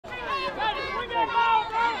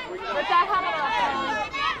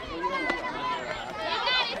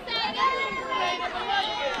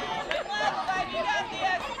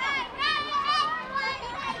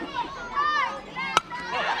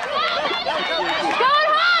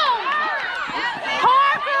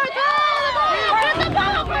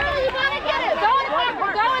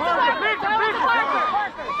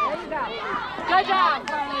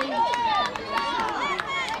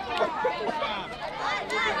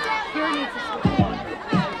needs to switch.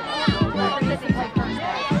 Parker says he played first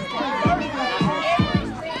base.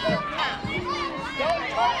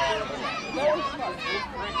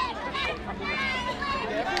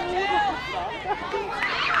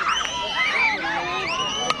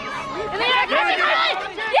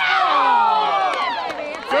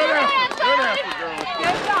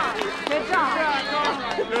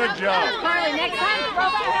 Good job. Carly, next time, throw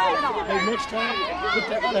that helmet on. Hey, next time, put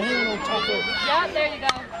that other hand on top of it. Yep, there you go.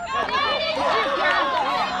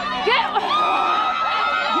 Get up!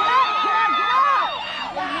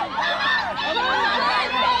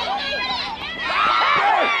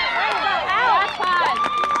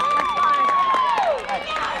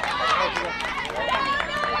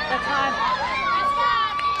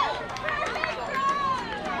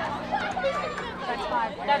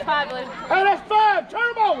 That's five, Blue. Hey, that's 5. Turn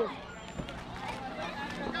them over.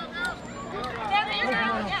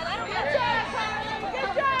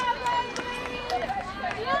 Good job,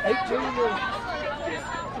 18.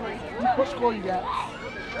 What score you got?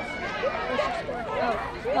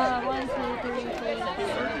 1, 2, 3, 4, 5,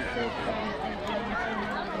 6, 7, 8, 9,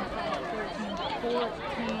 10, 11,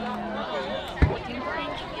 12, 13, 14.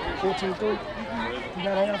 14-3. You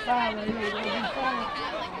gotta have 5 right here. You gotta be 5.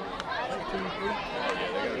 14-3.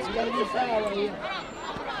 So you gotta get 5 right here.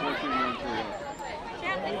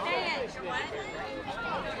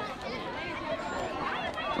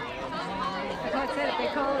 Like I said, if they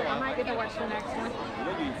call it, I might get to watch the next one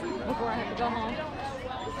before I have to go home.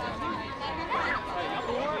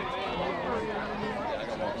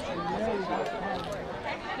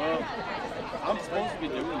 Well, I'm supposed to be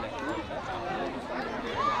doing that.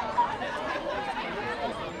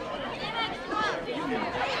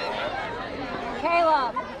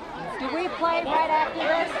 Caleb, do we play right after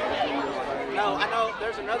this? No, I know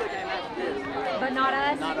there's another game after this. But not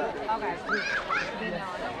us? Not us. Okay.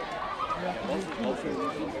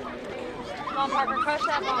 Come on, Parker, crush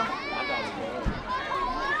that ball.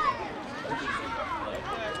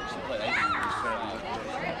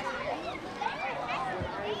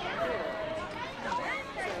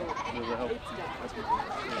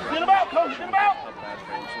 Get him out, coach. Get him out.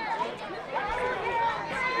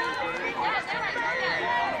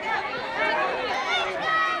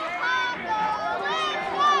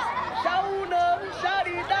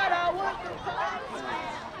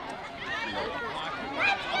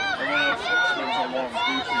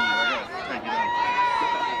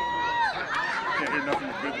 Can't hear nothing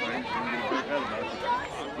but good things.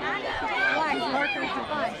 Relax, Parker, it's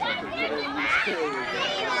fun.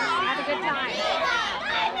 Have a good time.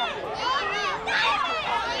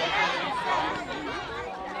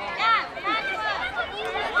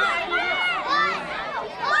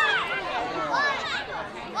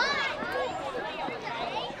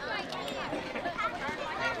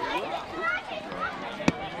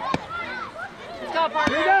 Let's go,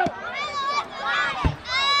 Parker. Here you go.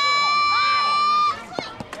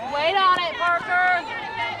 Wait on it, Parker.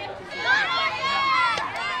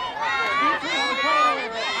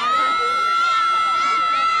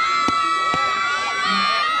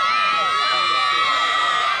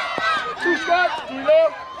 Two shots. 3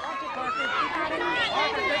 left.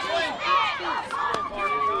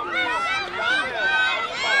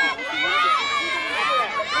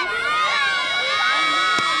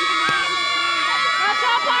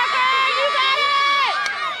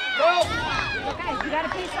 Okay, you got a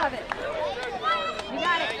piece of it. You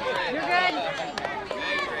got it. You're good.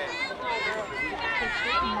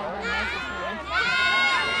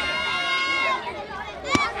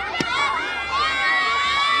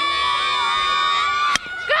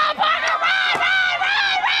 Go, Parker! Run, run,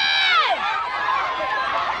 run, run!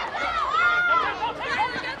 No! Go,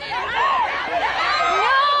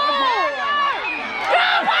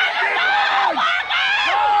 Parker! Go, Parker! Run,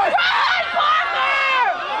 Parker! Run, Parker!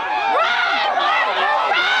 Run! Run!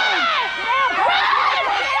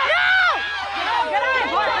 No!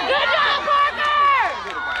 Good job, Parker!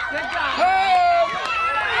 Good job.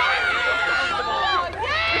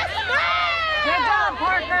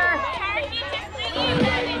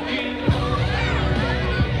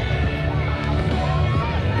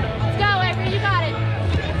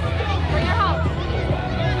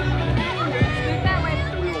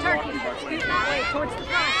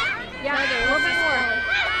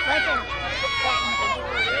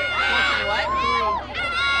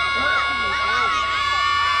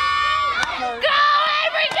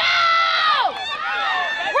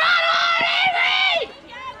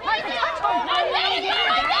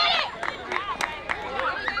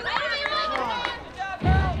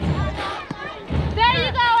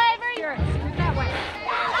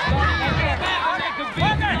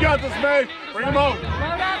 got this, May. Bring him on. Load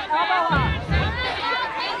up, elbow up. Let's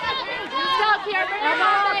go, Kiara. Bring it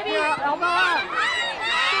on, baby. Elbow up.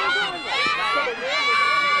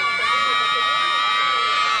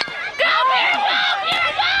 Go, Kiara, go!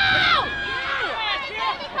 Kiara,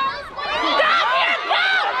 go! Go, Kiara, go!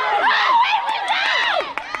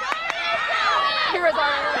 Kira's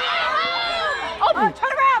already. Oh,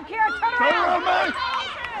 turn around, Kira, turn Turn around. around, May.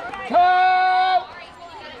 Turn.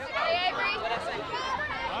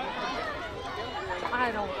 I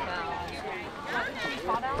don't know.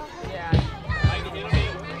 Spot out? Yeah.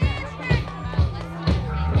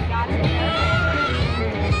 Got it.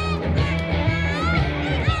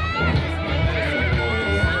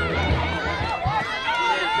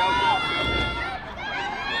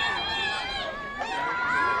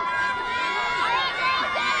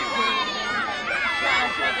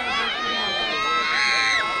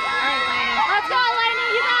 Let's go, Lainey.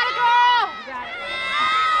 You got it, girl.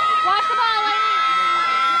 Watch the ball, Lainey.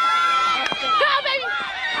 Go, baby.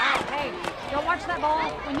 Hey, don't watch that ball.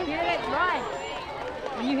 When you hit it, run.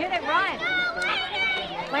 When you hit it, run.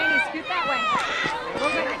 Laney, scoot that way.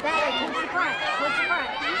 Look at it that way. Towards the front. Towards the front.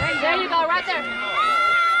 There you go, right there.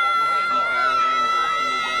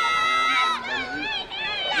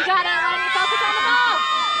 You got it, Lainey. Focus on the ball.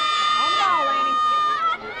 On the ball, Laney.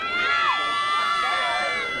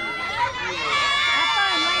 Have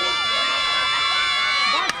fun, Laney.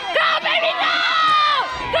 That's it. Go, baby, go!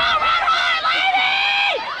 Go, run hard,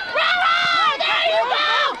 Lainey! Run hard! There you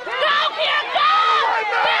go! Go, Kiara, go!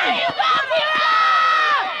 There you go, Kiara!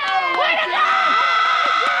 Way to go!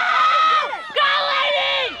 Go,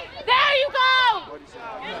 Lainey! There you go!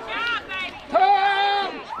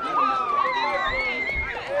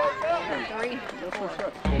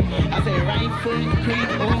 I say right foot creep,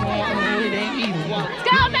 it ain't even walk.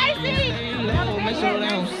 Go, Macy! Low, make sure they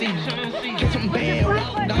don't see me. Get some bad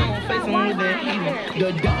walk down, face them with that heat.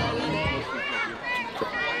 The dog.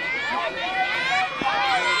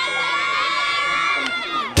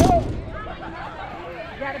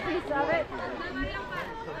 Got a piece of it.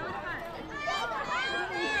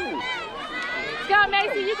 Let's go,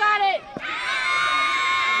 Macy, you got it!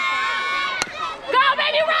 Go,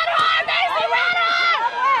 baby, run hard, Macy, run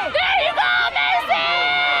hard! There you go, Macy!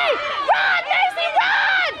 Run, Macy,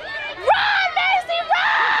 run! Run, Macy,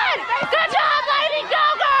 run! Good job, lady, go,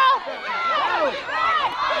 girl! Go,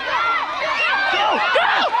 go, go,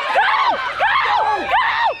 go, go!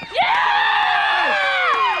 Yeah!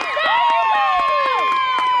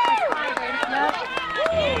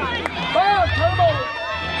 Oh, turbo.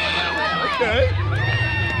 Okay.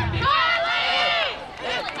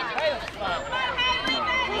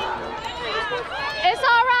 It's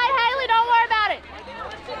all right, Haley. Don't worry about it.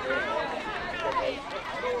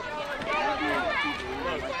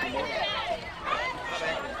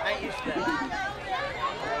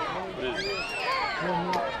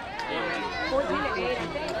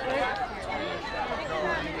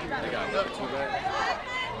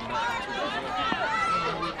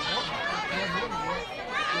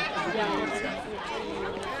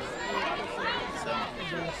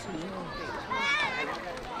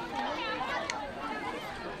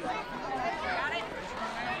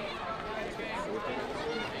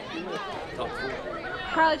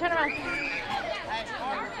 Carly, turn around.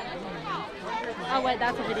 Oh wait,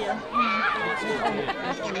 that's a video.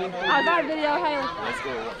 I got a video, Haley. Let's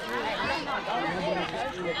go.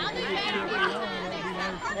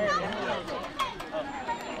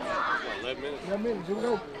 11 minutes. 11 minutes, here we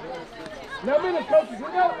go. 11 minutes, coaches, here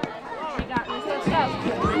we go. You got this. Let's go.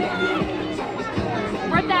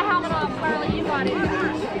 Rip that helmet off, Carly. You got it.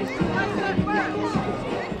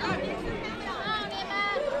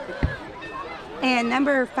 And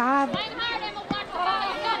number 5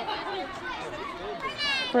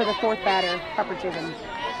 for the 4th batter, Harper Chisholm.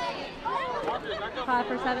 5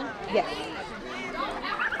 for 7. Yes.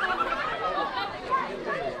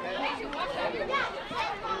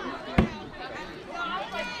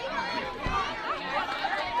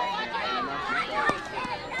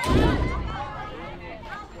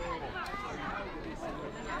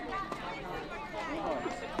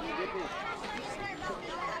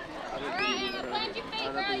 Plant your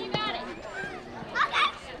feet, girl. You got it.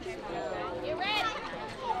 You ready?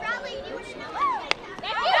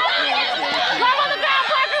 Come on the ground,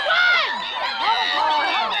 Parker. Run!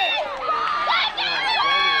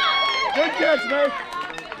 Good catch, Nate.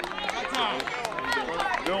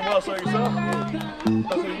 Doing well, so yourself.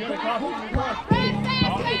 So you got a coffee?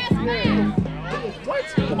 What?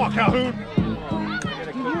 Come on, Calhoun.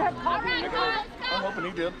 I'm hoping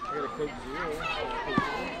he did. I got a Coke Zero.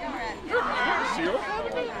 Zero?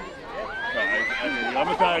 I'm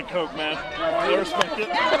a Diet Coke, man. I respect it.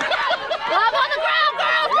 Love on the ground,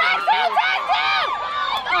 girls! Take two!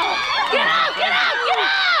 Get up, get up, get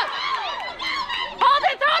up! Hold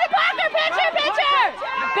it, throw to Parker, pitcher!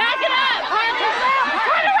 Back it up!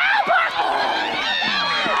 Turn around, Parker!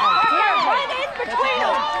 Here, run in between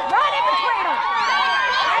them! Run in between them!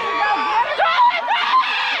 There you go, get it! Throw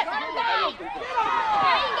it! Good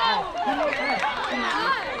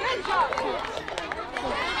job!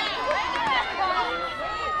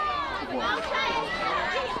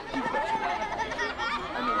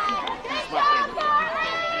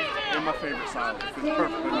 They're my favorite silence. It's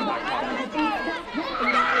perfect in my back pocket.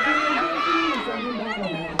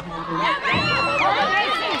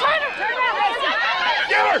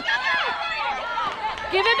 Get her!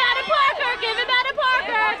 Give it back to Parker! Give it back to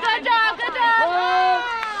Parker! Good job! Good job!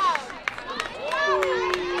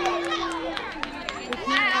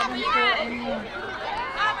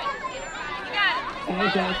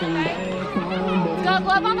 Go,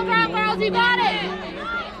 glove on the ground, girls! You got it!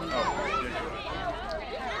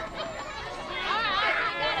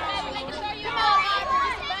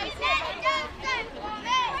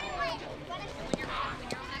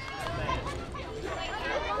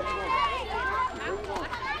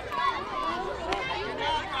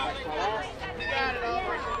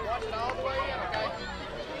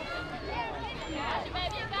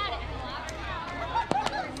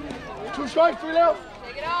 Two strikes, 3 left.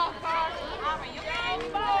 Take it off, Carl.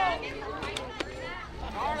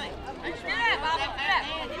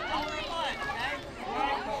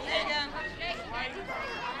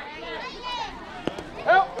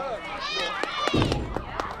 Help.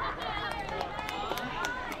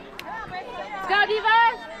 Let's go,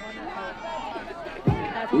 Divas!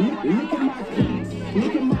 Look at my face,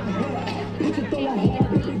 look at my hair. Bitch, you throw a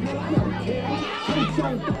hard bitch, girl, I don't care.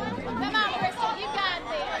 Come on, Crystal, you got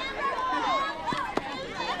this.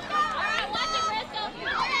 All right, watch it, Crystal.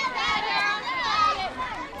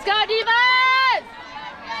 Let's go, Divas!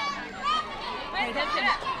 Pay attention.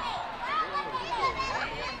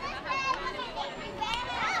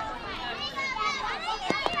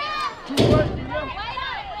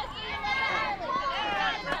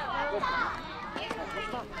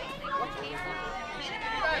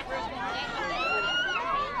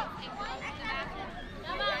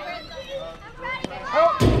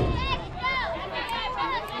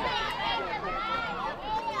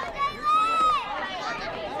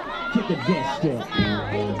 Get the death step.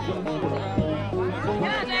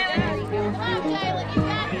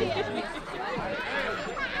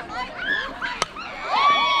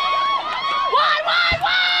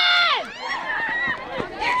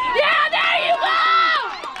 Yeah, there you go!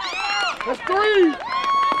 That's 3.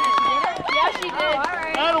 Yeah, she did.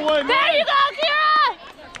 Out of the way, man. There you go, Kira!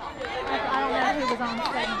 I don't know who was on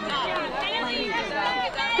second.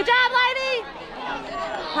 Good job, lady!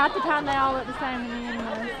 Half the time they all look the same to me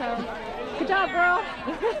anyway, so good job, girl.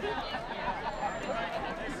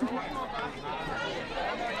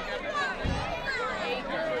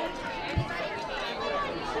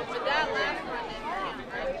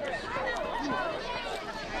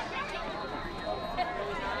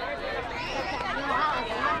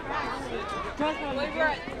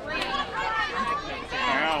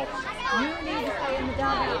 Ow. You need to stay in the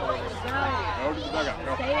dugout. Go to the dugout.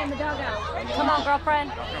 Go. Stay in the dugout. Come on,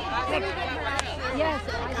 girlfriend. Yes,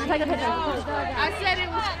 take a picture. Go to the dugout. I said it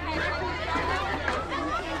was...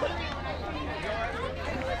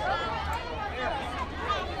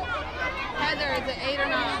 Heather, is it 8 or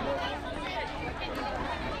 9?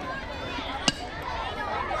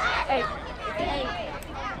 8. It's 8.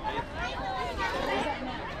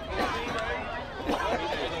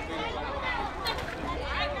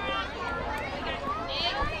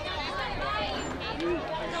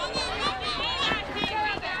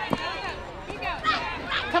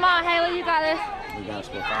 Come on, Haley, you got this. We got to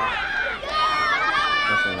score 5.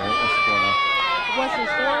 That's it, right? What's the score now? What's your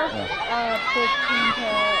score? Yeah. 15 to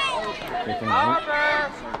 8. 15 to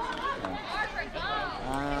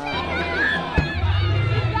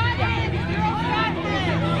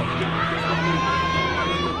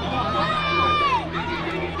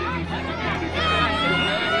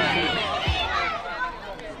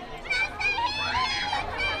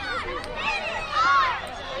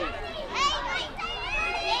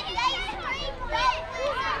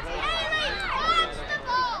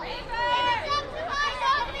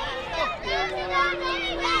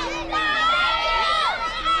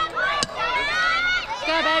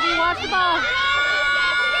Go, baby, watch the ball.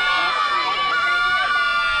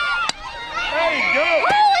 Hey, go!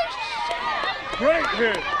 Great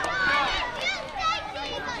hit.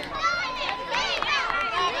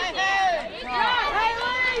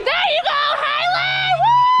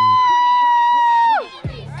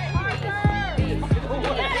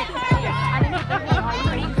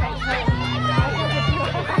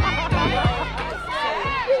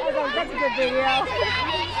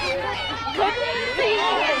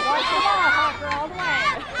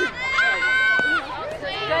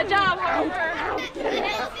 Good job, Harper.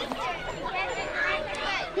 You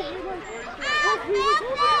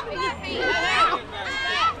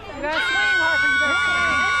gotta swing, Harper. You gotta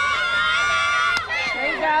swing. There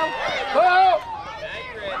you go. Oh!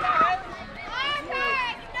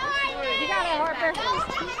 You got it, Harper. That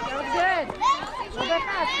was good. A little bit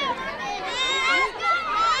faster.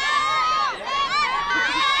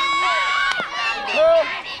 Oh!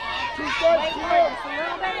 Too Wait good, for it just a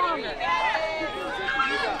little bit longer.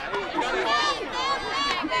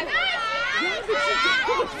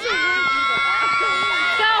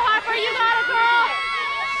 Go, Harper, you got it, girl.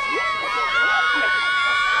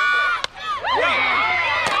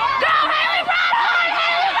 Go, Haley, run hard,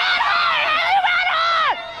 Haley, run hard, Haley, run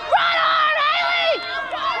hard. Run hard, Haley.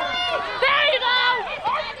 There you go.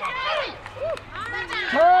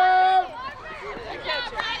 Turn!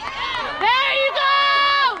 There you go.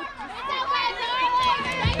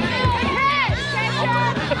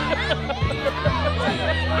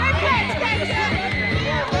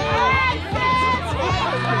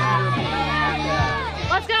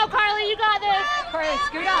 Let's go, Carly, you got this. Carly,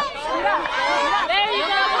 scoot up. Scoot up. Scoot up. There you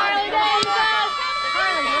go, Carly, there you go.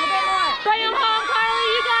 Carly, a little bit more. Bring him home, Carly,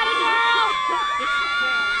 you got it, girl.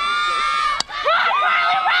 Run,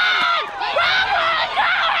 Carly, run! Run, Carly,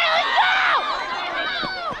 go, Haley, go!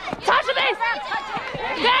 Touch the base.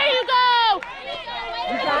 There you go.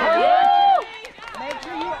 You gotta touch it. Make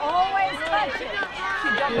sure you always touch it. She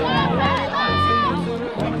jumped on that.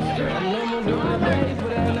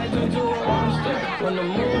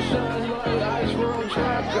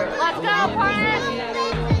 Let's go, Parnas.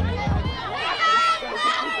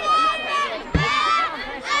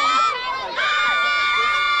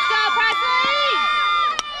 Go, Presley.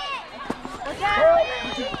 Look out.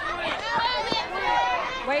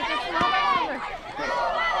 Wait just a little bit longer.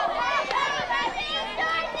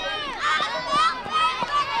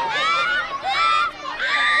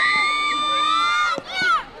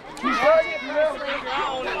 Keep fighting, girl.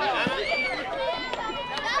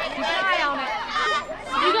 Keep an eye on it.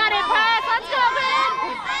 You got it, Press. Let's go, Ben.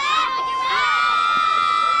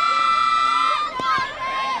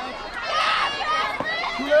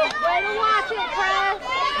 Way to watch it, Press.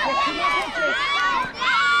 Get 2 more pitches.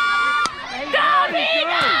 There you Go,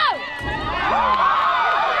 Nico!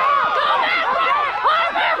 Go back,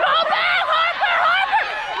 Harper! Go back, Harper! Harper!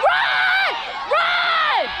 Run!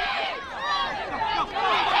 Run!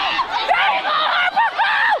 There you go, Harper!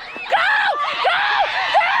 Go! Go! Go!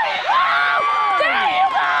 There you go! There you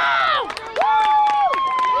go!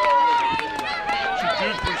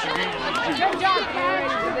 Good job,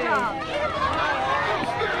 Cash. Good job.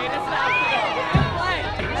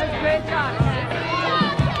 That's a great job, Cash.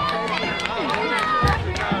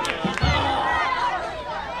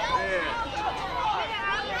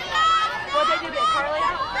 What they do, get Carly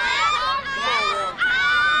out?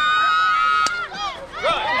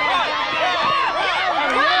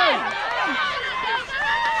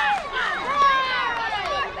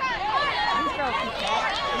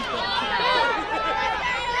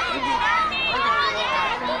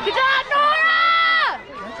 Good job, Nora!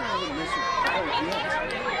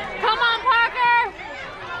 Come on, Parker!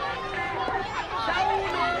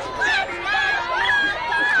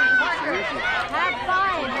 Have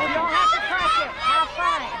fun. You don't have to crush it. Have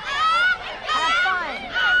fun. Have fun.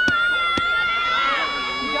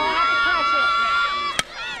 You don't have to crush it.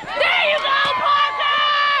 There you go,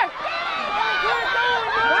 Parker! Run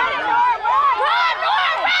it, Nora, run! Run,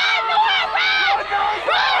 Nora, run, Nora, run!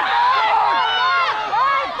 Run hard!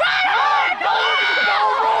 Run hard, Nora!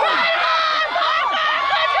 Run hard, Parker!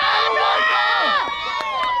 Good job, Nora!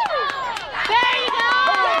 There you go!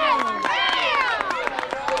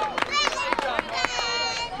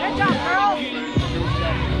 Good job, girls.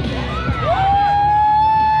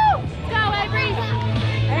 Go, Avery!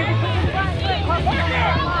 Avery, put your front foot close to the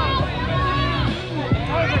wall.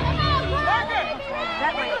 Avery.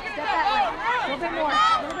 That way. Step that way. A little bit more. A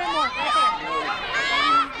little bit more. Right there.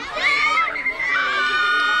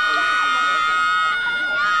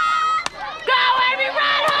 Go, Avery!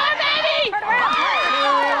 Run hard, baby! Turn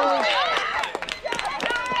around.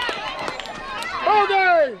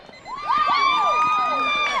 Okay!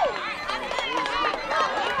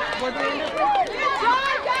 What do we end up with? 1,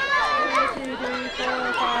 2, 3, 4,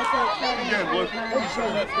 5, 6, 7, 8, 9, 10, 11,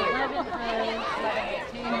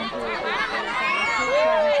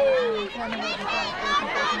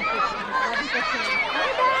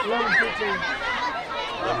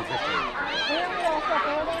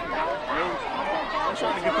 I'm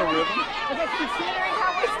trying to get the rhythm. Okay, considering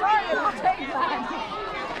how we started, I'll take that.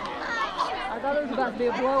 I thought it was about to be a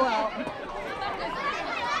blowout.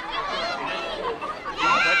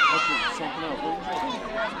 Something else. What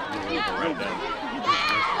did you say? Red Dead.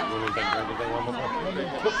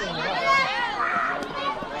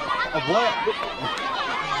 A what?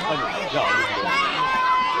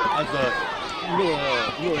 That's a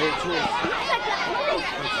little head twist.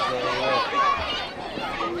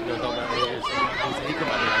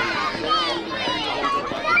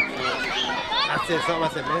 I said something. I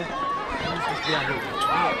said, man, let's just be out here.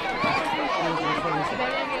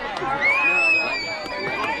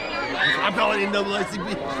 I'm calling in NAACP.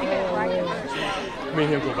 Me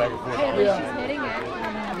and him go back and forth. Hey, she's knitting it.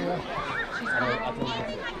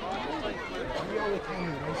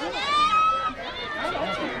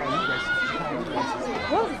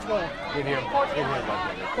 What was the score? In him. Both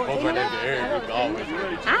right there at the area. Always.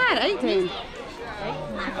 I had 18.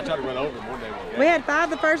 I tried to run over him one day. We had 5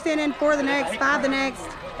 the first inning, 4 the next, 5 the next,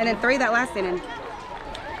 and then 3 that last inning. I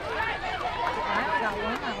got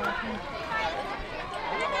one.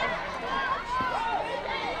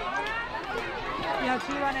 You know,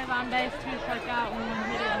 2 runners on base, 2 struck out, and 1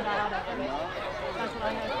 hit it and got out of it. That's what I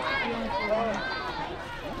had. You only scored 1.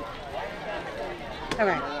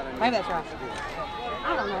 Okay, maybe that's right.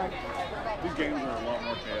 I don't know. These games are a lot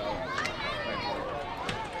more chaotic.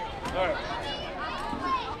 All right.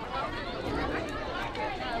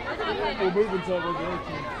 We're moving to over there.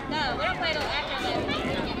 No, we don't play till after this.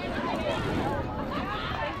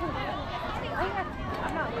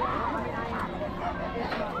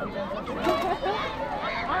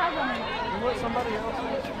 You want somebody else?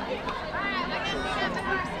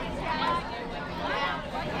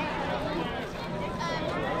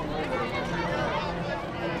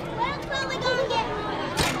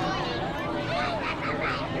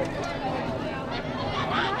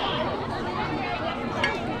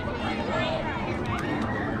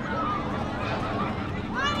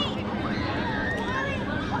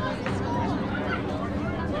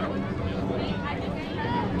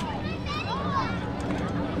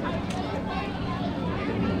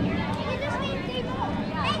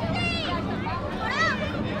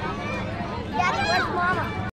 Daddy, where's Mama?